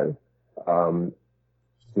archive,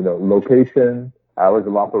 location, hours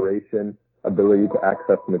of operation, ability to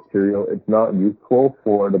access material, it's not useful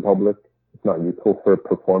for the public. It's not useful for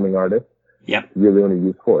performing artists. Yep. It's really only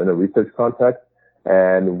useful in a research context.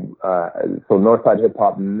 And so Northside Hip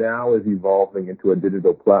Hop now is evolving into a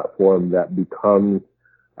digital platform that becomes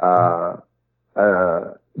that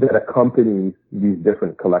accompanies these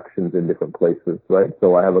different collections in different places, right?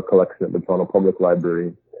 So I have a collection at the Toronto Public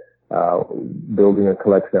Library, building a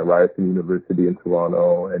collection at Ryerson University in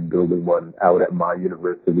Toronto, and building one out at my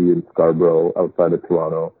university in Scarborough, outside of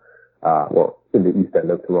Toronto, in the east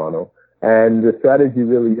end of Toronto. And the strategy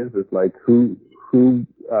really is like who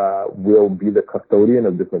will be the custodian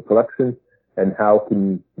of different collections, and how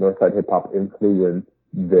can Northside Hip Hop influence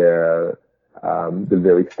the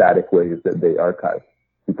very static ways that they archive,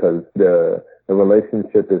 because the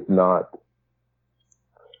relationship is not.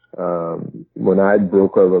 When I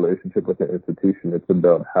broker a relationship with an institution, it's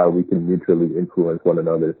about how we can mutually influence one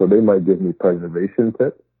another. So they might give me preservation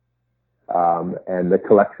tips, and the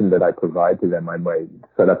collection that I provide to them, I might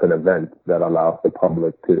set up an event that allows the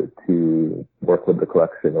public to work with the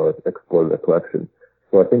collection or explore the collection.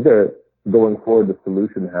 So I think that going forward, the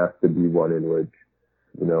solution has to be one in which,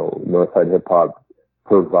 Northside Hip Hop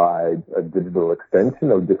provides a digital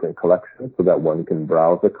extension of different collections so that one can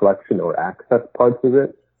browse the collection or access parts of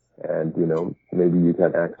it. And, maybe you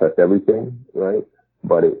can't access everything, right?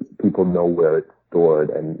 But people know where it's stored,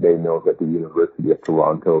 and they know that the University of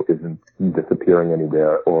Toronto isn't disappearing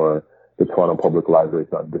anywhere, or the Toronto Public Library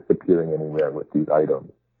is not disappearing anywhere with these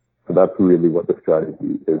items. So that's really what the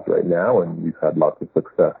strategy is right now, and we've had lots of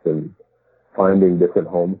success in finding different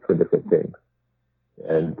homes for different things.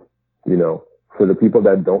 And, for the people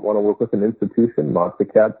that don't want to work with an institution, lots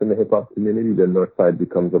of cats in the hip-hop community, then Northside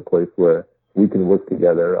becomes a place where we can work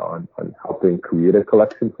together on helping create a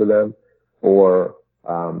collection for them, or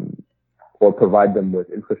provide them with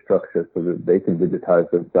infrastructure so that they can digitize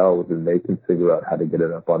themselves and they can figure out how to get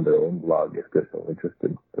it up on their own blog if they're so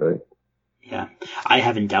interested, right? Yeah, I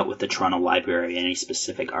haven't dealt with the Toronto Library, any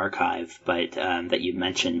specific archive, but that you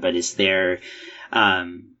mentioned. But is there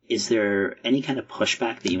any kind of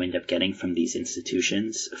pushback that you end up getting from these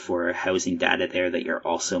institutions for housing data there that you're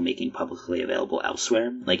also making publicly available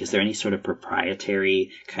elsewhere? Like, is there any sort of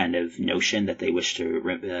proprietary kind of notion that they wish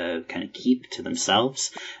to kind of keep to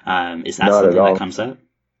themselves? Is that something that comes up?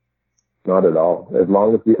 Not at all. As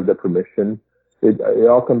long as we have the permission, it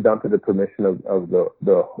all comes down to the permission of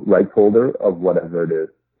the rights holder of whatever it is.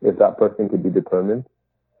 If that person could be determined,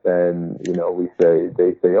 then,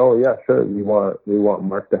 they say, oh yeah, sure, we want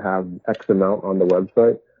Mark to have X amount on the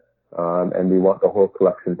website, and we want the whole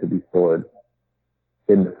collection to be stored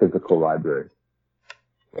in the physical library,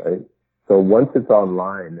 right? So once it's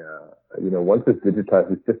online, once it's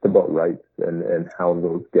digitized, it's just about rights and how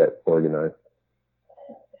those get organized.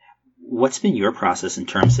 What's been your process in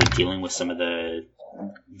terms of dealing with some of the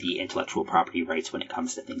intellectual property rights when it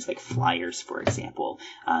comes to things like flyers, for example,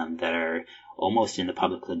 that are almost in the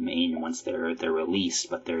public domain once they're released,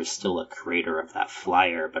 but there's still a creator of that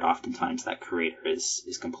flyer, but oftentimes that creator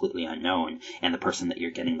is completely unknown, and the person that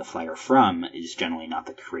you're getting the flyer from is generally not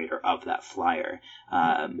the creator of that flyer.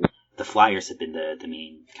 The flyers have been the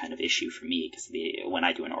main kind of issue for me, because when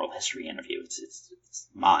I do an oral history interview, it's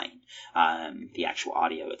mine. The actual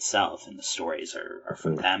audio itself and the stories are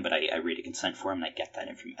from them, but I read a consent form and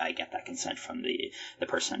I get that consent from the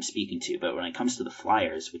person I'm speaking to. But when it comes to the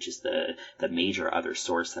flyers, which is the major other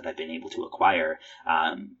source that I've been able to acquire,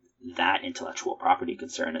 that intellectual property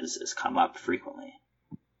concern has come up frequently.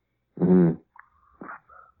 Mm-hmm.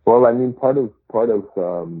 Well, I mean, part of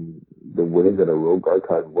the way that a rogue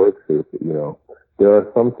archive works is, there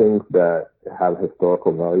are some things that have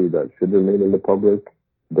historical value that should remain in the public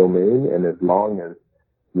domain, and as long as,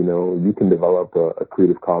 you can develop a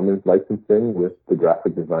Creative Commons licensing with the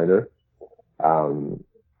graphic designer,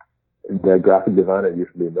 the graphic designer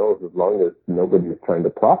usually knows, as long as nobody is trying to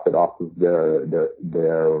profit off of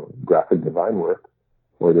their graphic design work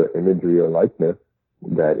or their imagery or likeness,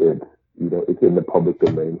 that it's in the public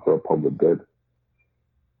domain for a public good.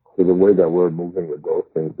 So the way that we're moving with those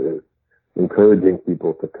things is encouraging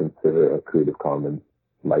people to consider a Creative Commons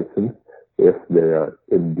license if they are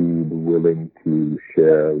indeed willing to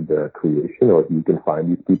share their creation, or if you can find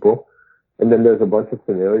these people. And then there's a bunch of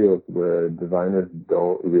scenarios where designers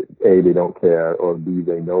they don't care, or B,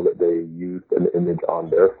 they know that they used an image on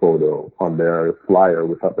their photo, on their flyer,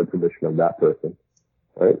 without the permission of that person,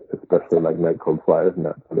 right? Especially like Nightcode flyers and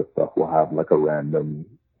that sort of stuff will have like a random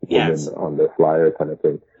woman on their flyer kind of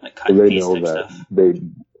thing. Like cut and paste type that stuff.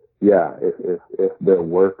 If their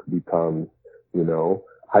work becomes,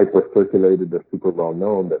 hyper circulated or super well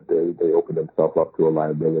known, that they open themselves up to a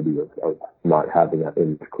liability of not having that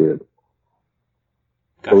image cleared.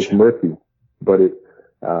 Gotcha. So it's murky, but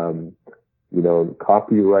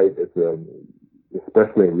copyright is,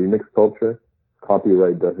 especially in remix culture,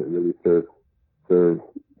 copyright doesn't really serve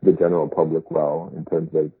the general public well in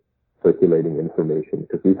terms of circulating information,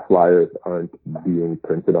 because these flyers aren't being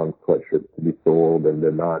printed on sweatshirts to be sold, and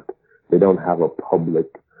they don't have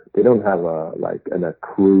an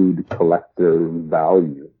accrued collector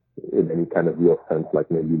value in any kind of real sense,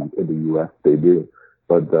 like maybe in the US they do.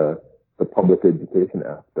 But the public education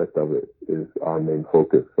aspect of it is our main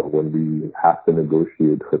focus. So when we have to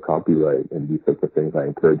negotiate for copyright and these sorts of things, I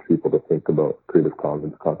encourage people to think about Creative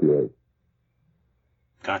Commons copyright.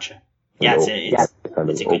 Gotcha. Yeah,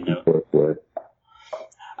 it's a good note.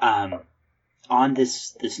 On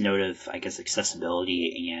this note of, I guess,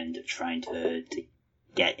 accessibility and trying to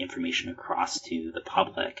get information across to the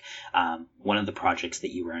public, one of the projects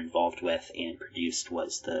that you were involved with and produced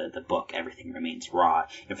was the book Everything Remains Raw.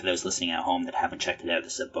 And for those listening at home that haven't checked it out,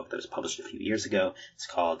 this is a book that was published a few years ago. It's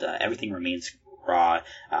called Everything Remains Raw,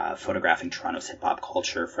 Photographing Toronto's Hip-Hop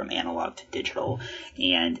Culture from Analog to Digital.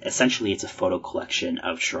 And essentially it's a photo collection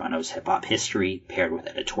of Toronto's hip-hop history paired with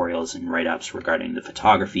editorials and write-ups regarding the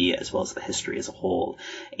photography as well as the history as a whole.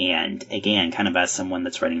 And again, kind of as someone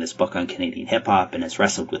that's writing this book on Canadian hip-hop and has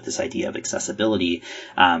wrestled with this idea of accessibility,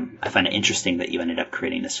 I find it interesting that you ended up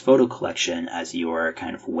creating this photo collection as your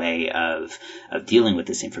kind of way of dealing with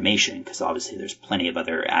this information, because obviously there's plenty of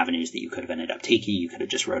other avenues that you could have ended up taking. You could have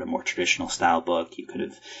just wrote a more traditional style book. You could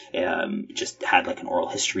have just had like an oral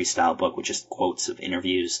history style book with just quotes of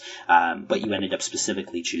interviews, but you ended up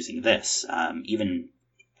specifically choosing this, even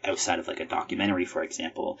outside of like a documentary, for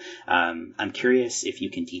example. I'm curious if you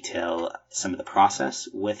can detail some of the process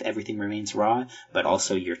with Everything Remains Raw, but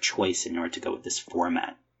also your choice in order to go with this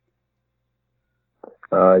format.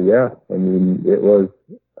 Yeah, I mean, it was,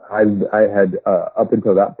 I had, up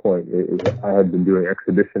until that point, I had been doing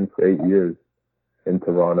exhibitions for 8 years in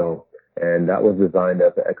Toronto. And that was designed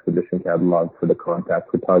as an exhibition catalog for the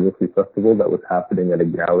Contact Photography Festival that was happening at a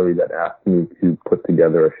gallery that asked me to put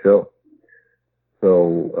together a show.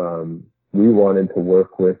 So we wanted to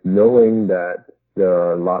work with, knowing that there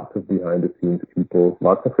are lots of behind-the-scenes people,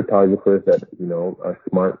 lots of photographers that, are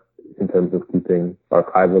smart in terms of keeping,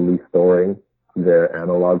 archivally storing their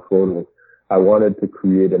analog photos. I wanted to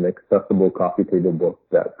create an accessible coffee table book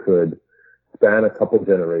that could span a couple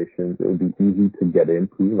generations. It would be easy to get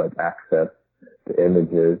into, like access the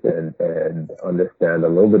images and understand a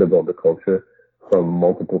little bit about the culture from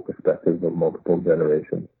multiple perspectives of multiple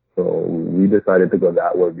generations. So we decided to go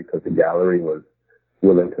that way because the gallery was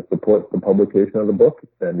willing to support the publication of the book,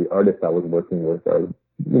 and the artists I was working with are,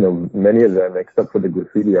 many of them, except for the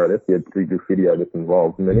graffiti artists, we had 3 graffiti artists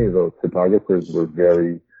involved. Many of those photographers were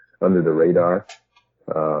very under the radar,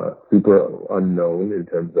 super unknown in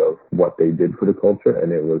terms of what they did for the culture,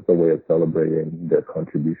 and it was a way of celebrating their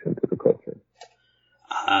contribution to the culture.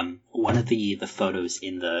 One of the photos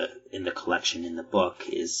in the collection in the book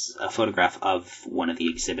is a photograph of one of the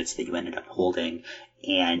exhibits that you ended up holding,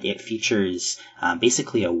 and it features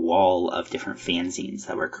basically a wall of different fanzines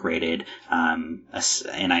that were created, and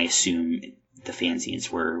I assume the fanzines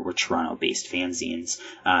were Toronto-based fanzines,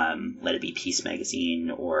 let it be Peace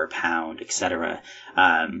Magazine or Pound, etc.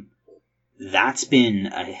 That's been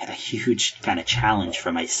a huge kind of challenge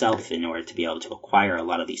for myself in order to be able to acquire a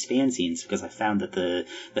lot of these fanzines, because I found that the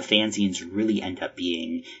fanzines really end up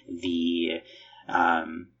being the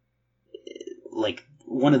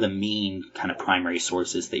one of the main kind of primary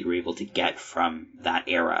sources that you're able to get from that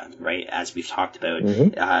era, right? As we've talked about,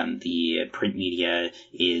 the print media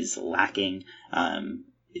is lacking.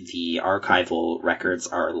 the archival records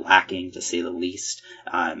are lacking, to say the least,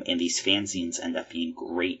 and these fanzines end up being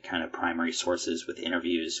great kind of primary sources with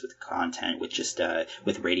interviews, with content, with just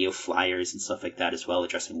with radio flyers and stuff like that as well,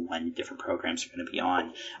 addressing when different programs are going to be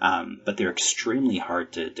on. But they're extremely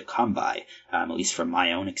hard to come by, at least from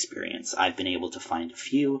my own experience. I've been able to find a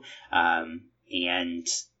few, and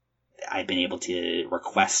I've been able to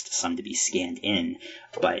request some to be scanned in,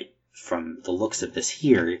 but from the looks of this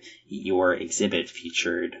here, your exhibit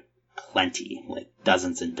featured plenty, like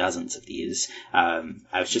dozens and dozens of these. I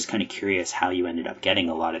was just kind of curious how you ended up getting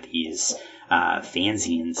a lot of these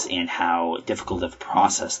fanzines and how difficult of a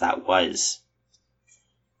process that was.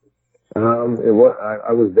 I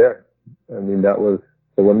was there. I mean, that was,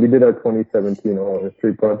 so when we did our 2017 Oral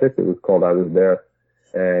History Project, it was called I Was There.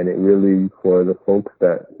 And it really, for the folks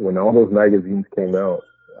that, when all those magazines came out,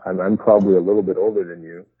 I'm probably a little bit older than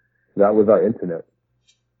you, that was our internet.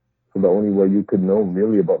 So the only way you could know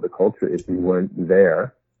really about the culture if you weren't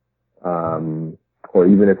there, or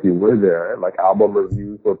even if you were there, like album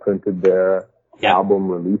reviews were printed there, yeah. Album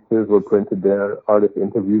releases were printed there, artist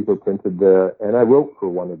interviews were printed there, and I wrote for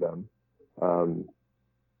one of them.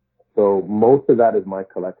 So most of that is my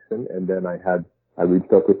collection, and then I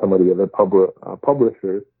reached out to some of the other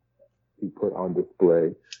publishers to put on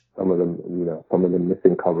display some of the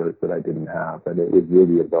missing covers that I didn't have. And it was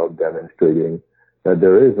really about demonstrating that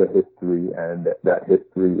there is a history, and that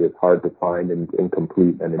history is hard to find and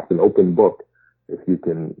incomplete, and it's an open book if you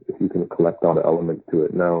can collect all the elements to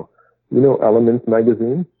it. Now, you know Elements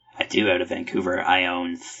magazine? I do, out of Vancouver. I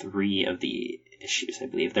own 3 of the issues, I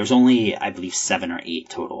believe. There's only, I believe, 7 or 8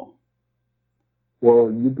 total. Well,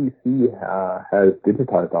 UBC has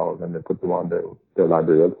digitized all of them and put them on their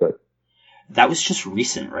library website. That was just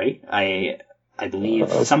recent, right? I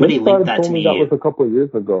believe somebody linked that to me. That was a couple of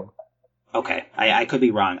years ago. Okay, I could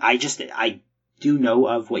be wrong. I do know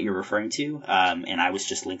of what you're referring to, and I was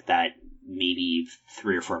just linked that maybe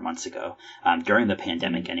 3 or 4 months ago, during the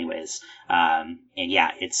pandemic anyways. And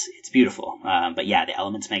yeah, it's beautiful. But yeah, the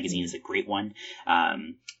Elements magazine is a great one.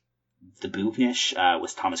 The Boobnish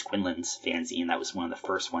was Thomas Quinlan's fanzine. That was one of the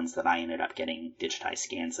first ones that I ended up getting digitized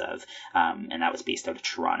scans of, and that was based out of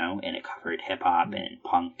Toronto, and it covered hip-hop and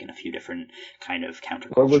punk and a few different kind of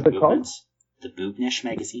counterculture What was it movements. Called? The Boobnish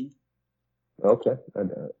magazine. Okay.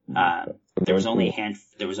 There was only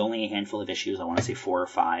a handful of issues. I want to say 4 or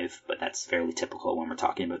 5, but that's fairly typical when we're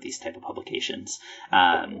talking about these type of publications.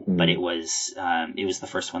 But it was the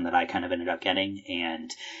first one that I kind of ended up getting,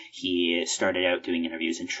 and he started out doing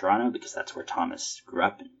interviews in Toronto because that's where Thomas grew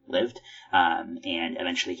up and lived. And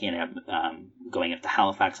eventually he ended up going up to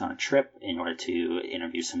Halifax on a trip in order to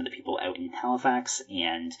interview some of the people out in Halifax,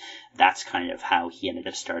 and that's kind of how he ended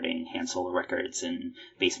up starting Hand Solo Records and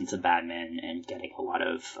Basements of Badman, and getting a lot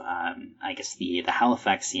of, I guess, the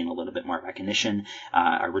Halifax scene a little bit more recognition.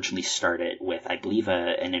 Originally started with, I believe,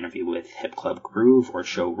 an interview with Hip Club Groove or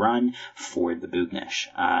Show Run for the Boognish.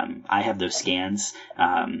 I have those scans.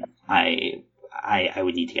 I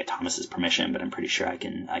would need to get Thomas's permission, but I'm pretty sure I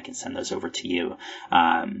can send those over to you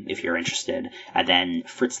if you're interested. And then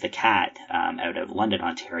Fritz the Cat, out of London,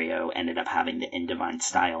 Ontario, ended up having the In Divine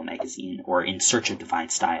Style magazine, or In Search of Divine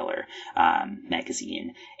Styler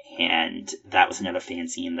magazine. And that was another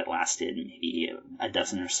fanzine that lasted maybe a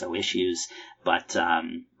dozen or so issues. But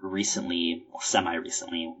recently,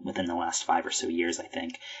 semi-recently, within the last 5 or so years, I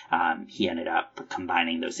think, he ended up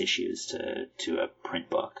combining those issues to a print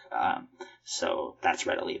book. So that's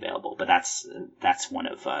readily available. But that's one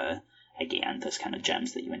of, again, those kind of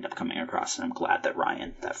gems that you end up coming across. And I'm glad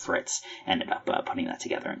that Fritz ended up putting that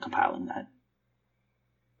together and compiling that.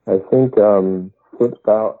 I think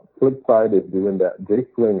Flipside is doing that. Jay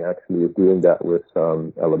Swing actually is doing that with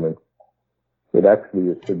Elements.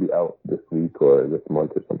 It should be out this week or this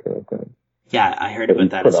month or something like that. Yeah, I heard about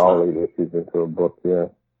that as well. Put all 8 issues into a book, yeah.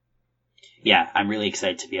 Yeah, I'm really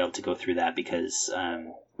excited to be able to go through that because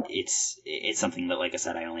it's something that, like I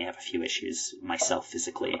said, I only have a few issues myself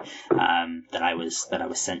physically that I was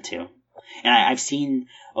sent to. And I've seen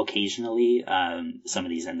occasionally some of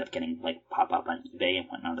these end up getting like pop up on eBay and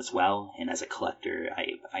whatnot as well. And as a collector,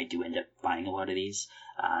 I do end up buying a lot of these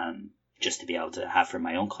just to be able to have for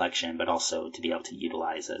my own collection, but also to be able to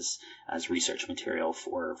utilize as research material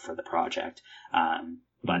for the project.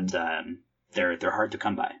 But they're hard to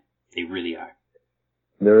come by. They really are.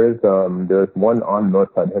 There's one on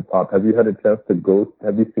Northside Hip Hop. Have you had a chance to go?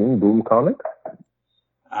 Have you seen Boom Comics?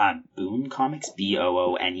 Boom Comics,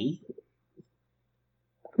 Boone.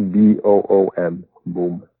 Boom.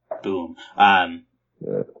 Boom. Boom.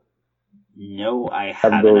 Yeah. No, I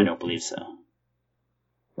haven't. I don't believe so.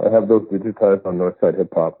 I have those digitized on Northside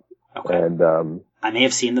Hip Hop. Okay. And I may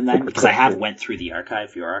have seen them then because I have went through the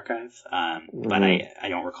archive, your archive, but I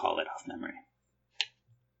don't recall it off memory.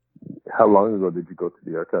 How long ago did you go to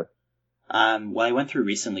the archive? Well, I went through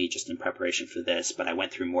recently just in preparation for this, but I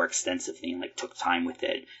went through more extensively and took time with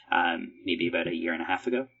it maybe about a year and a half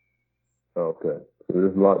ago. Okay. So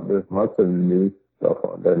there's lots of new stuff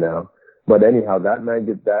on there now. But anyhow,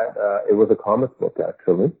 it was a comic book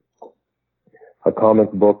actually. A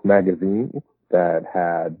comic book magazine that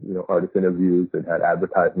had, artist interviews, it had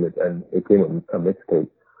advertisements, and it came with a mixtape.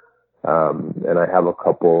 And I have a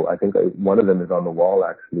couple, I think one of them is on the wall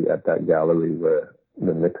actually at that gallery where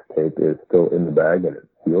the mixtape is still in the bag and it's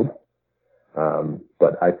sealed.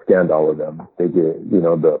 But I scanned all of them. They gave,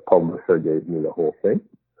 the publisher gave me the whole thing.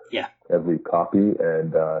 Yeah. Every copy.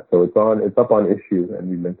 And, so it's up on Issue, and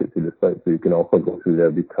we linked it to the site. So you can also go through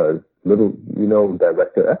there because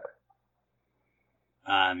Director X?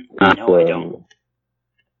 No, I don't.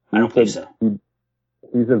 I don't think so.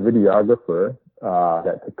 He's a videographer,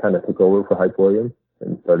 that kind of took over for Hype Williams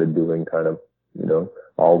and started doing kind of,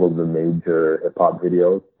 all of the major hip hop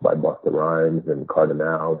videos by Busta Rhymes and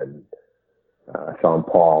Cardinal and Sean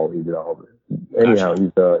Paul. He did all of it. Anyhow,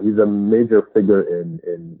 he's a major figure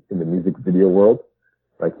in the music video world.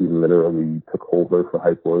 Like he literally took over for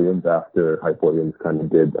Hype Williams after Hype Williams kind of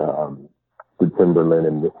did the Timberland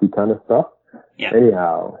and Whiskey kind of stuff. Yeah.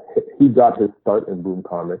 Anyhow, he got his start in Boom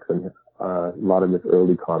Comics, and a lot of his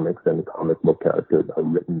early comics and comic book characters are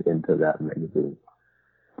written into that magazine.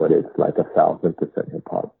 But it's like 1,000% hip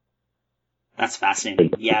hop. That's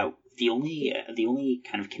fascinating. Yeah, the only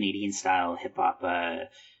kind of Canadian style hip hop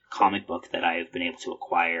comic book that I've been able to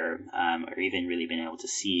acquire, or even really been able to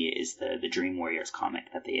see, is the Dream Warriors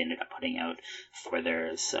comic that they ended up putting out for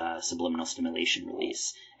their Subliminal Stimulation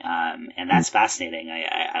release, and that's fascinating.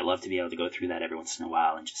 I love to be able to go through that every once in a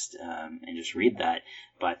while and just read that.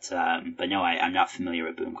 But no, I'm not familiar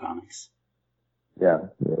with Boom Comics. Yeah,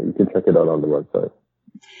 you can check it out on the website.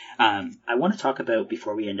 I want to talk about,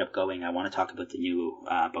 before we end up going, I want to talk about the new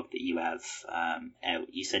book that you have out.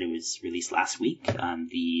 You said it was released last week.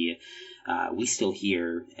 The We Still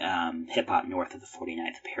Hear Hip Hop North of the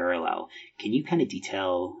 49th Parallel. Can you kind of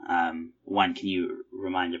detail, can you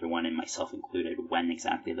remind everyone, and myself included, when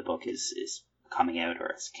exactly the book is coming out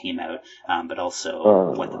or came out, but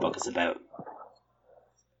also what the book is about?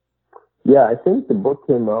 Yeah, I think the book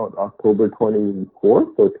came out October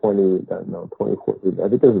 24th or 24th. I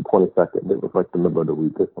think it was the 22nd. It was like the middle of the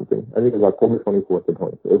week or something. I think it was October 24th or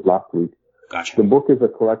 25th. It was last week. Gotcha. The book is a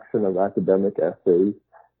collection of academic essays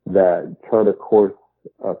that chart a course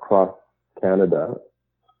across Canada,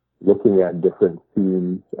 looking at different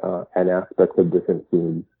themes and aspects of different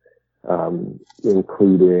themes,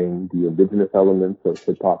 including the indigenous elements of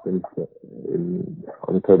hip hop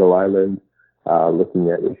on Turtle Island,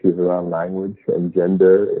 looking at issues around language and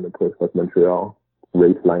gender in a place like Montreal,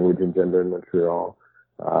 race, language, and gender in Montreal,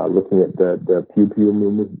 looking at the Pew Pew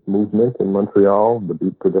movement in Montreal, the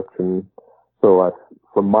beat production. So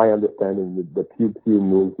from my understanding, the Pew Pew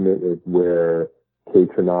movement is where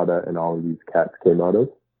Kaytranada and all of these cats came out of.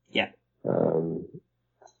 Yeah.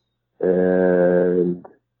 And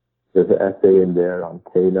there's an essay in there on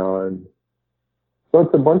Kanon. So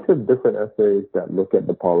it's a bunch of different essays that look at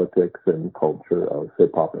the politics and culture of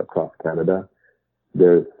hip hop across Canada.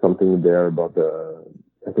 There's something there about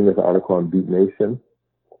I think there's an article on Beat Nation,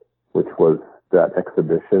 which was that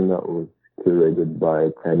exhibition that was curated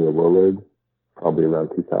by Tanya Willard, probably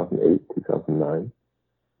around 2008, 2009.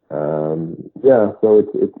 So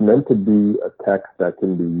it's meant to be a text that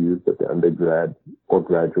can be used at the undergrad or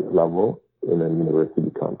graduate level in a university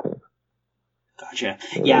context. Gotcha.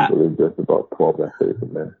 And yeah. I believe there's about 12 essays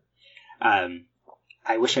in there.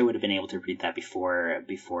 I wish I would have been able to read that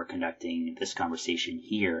before conducting this conversation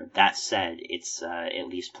here. That said, it's at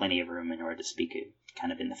least plenty of room in order to speak it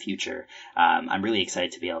kind of in the future. I'm really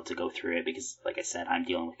excited to be able to go through it because, like I said, I'm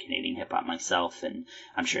dealing with Canadian hip hop myself, and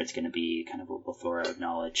I'm sure it's going to be kind of a plethora of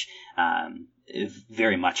knowledge,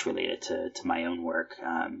 very much related to my own work.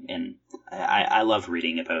 And I love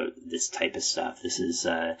reading about this type of stuff. This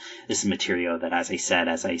is material that, as I said,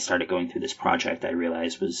 as I started going through this project, I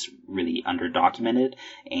realized was really underdocumented.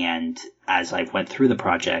 And as I went through the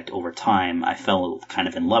project over time, I fell kind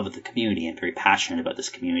of in love with the community and very passionate about this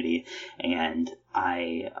community. And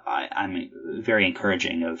I'm very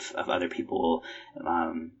encouraging of other people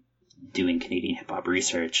doing Canadian hip hop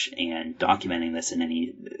research and documenting this in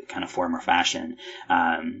any kind of form or fashion.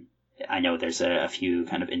 I know there's a few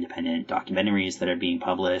kind of independent documentaries that are being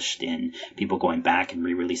published and people going back and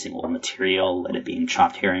re-releasing old material, let it being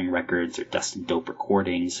Chopped Herring Records or Dust and Dope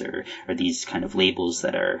Recordings or these kind of labels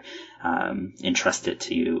that are entrust it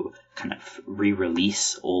to kind of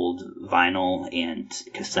re-release old vinyl and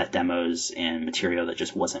cassette demos and material that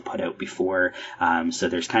just wasn't put out before. So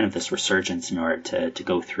there's kind of this resurgence in order to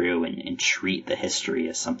go through and treat the history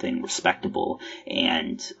as something respectable,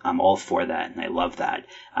 and I'm all for that, and I love that.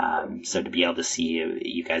 So to be able to see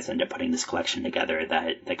you guys end up putting this collection together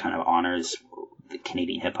that kind of honors the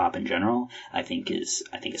Canadian hip hop in general, I think is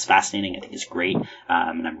fascinating. I think is great,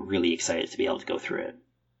 and I'm really excited to be able to go through it.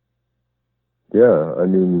 Yeah, I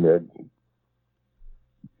mean,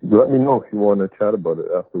 let me know if you want to chat about it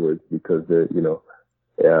afterwards, because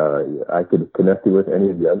I could connect you with any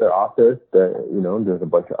of the other authors that, there's a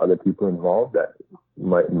bunch of other people involved that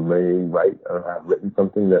may write or have written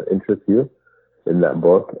something that interests you in that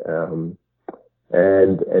book.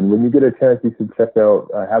 And when you get a chance, you should check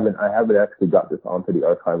out, I haven't actually got this onto the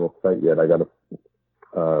archival site yet. I got to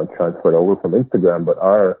transfer it over from Instagram, but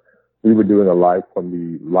we were doing a live from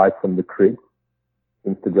the crate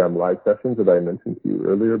Instagram live sessions that I mentioned to you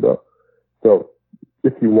earlier about. So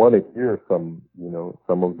if you want to hear some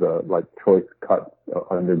of the like choice cut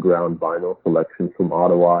underground vinyl selections from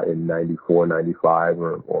Ottawa in 94, 95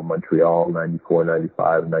 or Montreal, 94,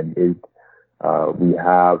 95, 98,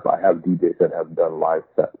 I have DJs that have done live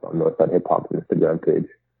sets on Northside Hip Hop's Instagram page.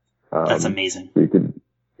 That's amazing. So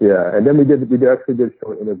and then we actually did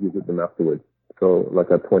show interviews with them afterwards. So like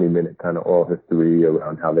a 20-minute kind of oral history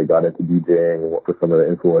around how they got into DJing, what were some of the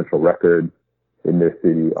influential records in their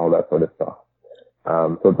city, all that sort of stuff.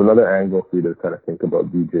 So it's another angle for you to kind of think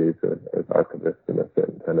about DJs as archivists in a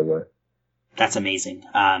certain kind of way. That's amazing.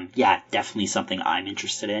 Yeah, definitely something I'm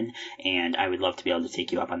interested in, and I would love to be able to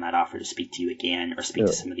take you up on that offer to speak to you again, or speak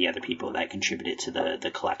to some of the other people that contributed to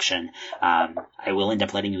the collection. I will end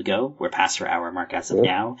up letting you go. We're past our hour mark as of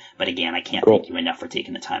now, but again, I can't thank you enough for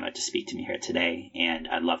taking the time out to speak to me here today, and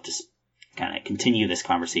I'd love to kind of continue this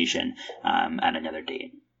conversation at another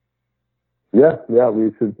date. Yeah,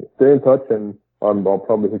 we should stay in touch, and I'll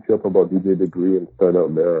probably hit you up about DJ Degree and start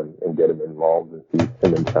out there and get him involved and see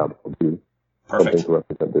him and Chad will do something to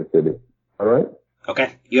represent their city. All right?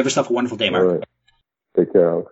 Okay. You have yourself a wonderful day, Mark. All right. Take care, Alex.